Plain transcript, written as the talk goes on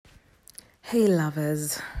Hey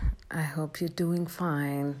lovers, I hope you're doing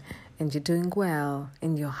fine and you're doing well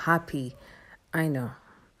and you're happy. I know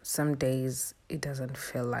some days it doesn't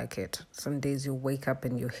feel like it. Some days you wake up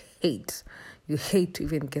and you hate to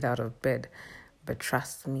even get out of bed. But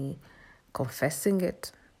trust me, confessing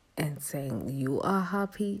it and saying you are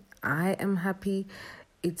happy, I am happy,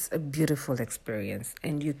 it's a beautiful experience.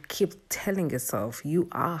 And you keep telling yourself you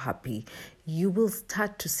are happy, you will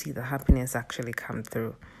start to see the happiness actually come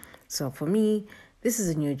through. So for me, this is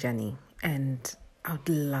a new journey, and I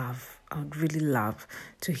would really love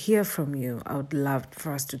to hear from you. I would love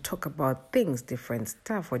for us to talk about things, different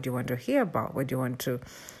stuff. What do you want to hear about? What do you want to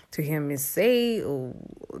hear me say? Or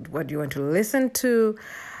what do you want to listen to?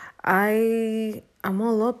 I'm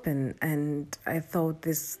all open, and I thought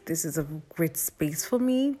this is a great space for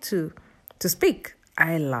me to speak.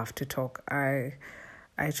 I love to talk. I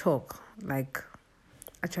talk like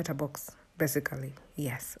a chatterbox. Basically,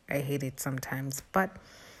 yes, I hate it sometimes, but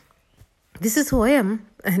this is who I am,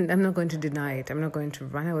 and I'm not going to deny it. I'm not going to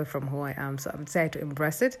run away from who I am. So I'm excited to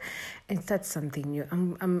embrace it and start something new.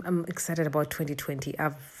 I'm excited about 2020.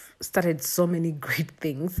 I've started so many great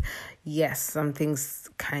things. Yes, some things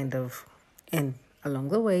kind of end along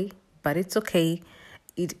the way, but it's okay.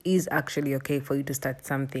 It is actually okay for you to start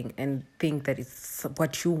something and think that it's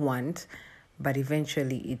what you want, but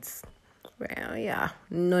eventually it's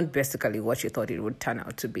not basically what you thought it would turn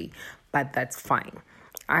out to be, but that's fine.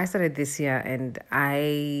 I started this year, and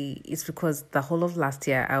it's because the whole of last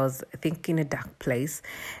year I was, I think, in a dark place,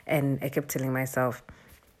 and I kept telling myself,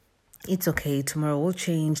 it's okay, tomorrow will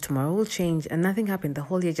change, and nothing happened. The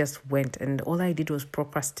whole year just went, and all I did was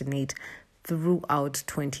procrastinate throughout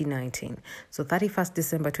 2019. So 31st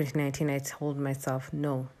December 2019, I told myself,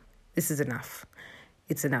 no, this is enough.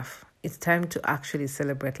 It's enough. It's time to actually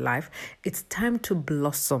celebrate life. It's time to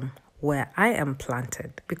blossom where I am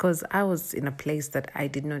planted, because I was in a place that I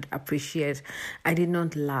did not appreciate, I did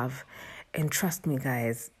not love. And trust me,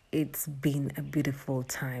 guys, it's been a beautiful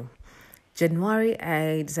time. January,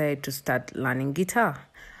 I decided to start learning guitar.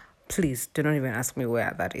 Please do not even ask me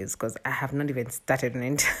where that is, because I have not even started on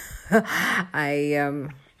it.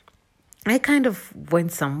 I kind of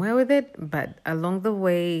went somewhere with it, but along the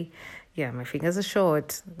way, my fingers are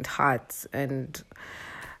short, it hurts, and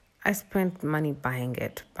I spent money buying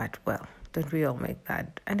it. But, well, don't we all make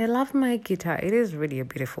that? And I love my guitar. It is really a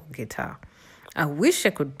beautiful guitar. I wish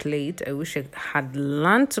I could play it. I wish I had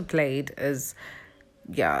learned to play it as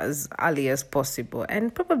early as possible.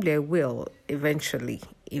 And probably I will eventually.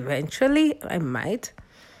 Eventually, I might.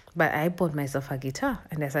 But I bought myself a guitar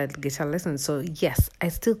and I started guitar lessons. So yes, I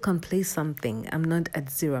still can play something. I'm not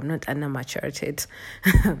at zero. I'm not an amateur at it.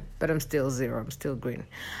 But I'm still zero. I'm still green.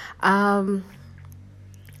 I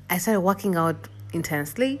started working out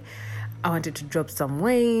intensely. I wanted to drop some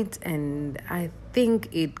weight, and I think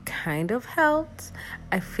it kind of helped.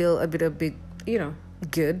 I feel a bit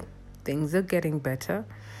good. Things are getting better.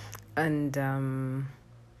 And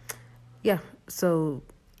so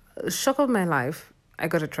shock of my life, I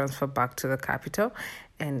got a transfer back to the capital,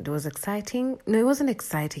 and it was exciting. No, it wasn't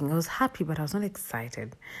exciting. I was happy, but I was not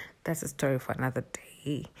excited. That's a story for another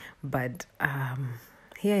day. But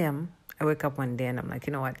here I am. I wake up one day and I'm like,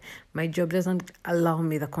 you know what? My job doesn't allow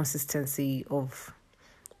me the consistency of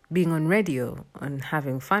being on radio and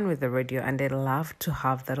having fun with the radio. And I love to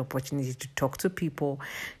have that opportunity to talk to people,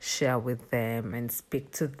 share with them and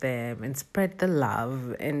speak to them and spread the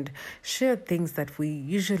love and share things that we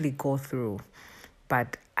usually go through.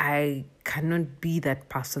 But I cannot be that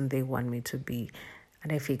person they want me to be.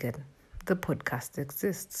 And I figured the podcast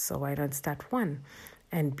exists, so why not start one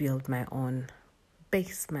and build my own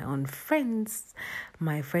base, my own friends,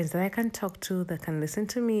 my friends that I can talk to, that can listen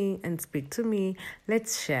to me and speak to me.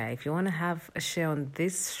 Let's share. If you want to have a share on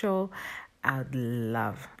this show, I'd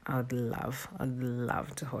love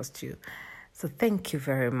to host you. So thank you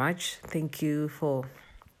very much. Thank you for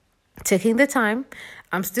taking the time.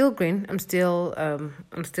 I'm still green. I'm still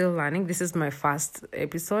learning. This is my first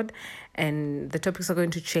episode, and the topics are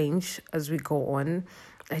going to change as we go on.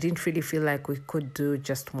 I didn't really feel like we could do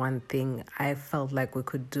just one thing. I felt like we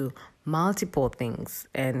could do multiple things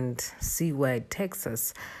and see where it takes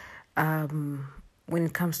us. When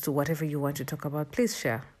it comes to whatever you want to talk about, please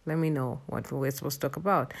share. Let me know what we're supposed to talk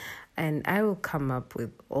about. And I will come up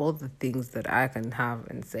with all the things that I can have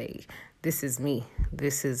and say, this is me.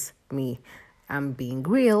 This is me. I'm being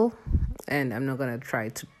real, and I'm not going to try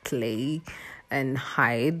to play and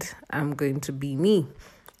hide. I'm going to be me.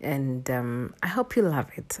 And I hope you love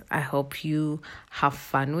it. I hope you have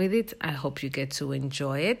fun with it. I hope you get to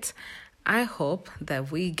enjoy it. I hope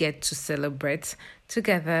that we get to celebrate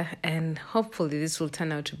together, and hopefully this will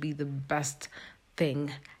turn out to be the best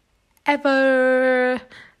thing ever.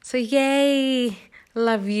 So yay!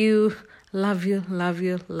 Love you, love you, love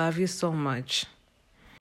you, love you so much.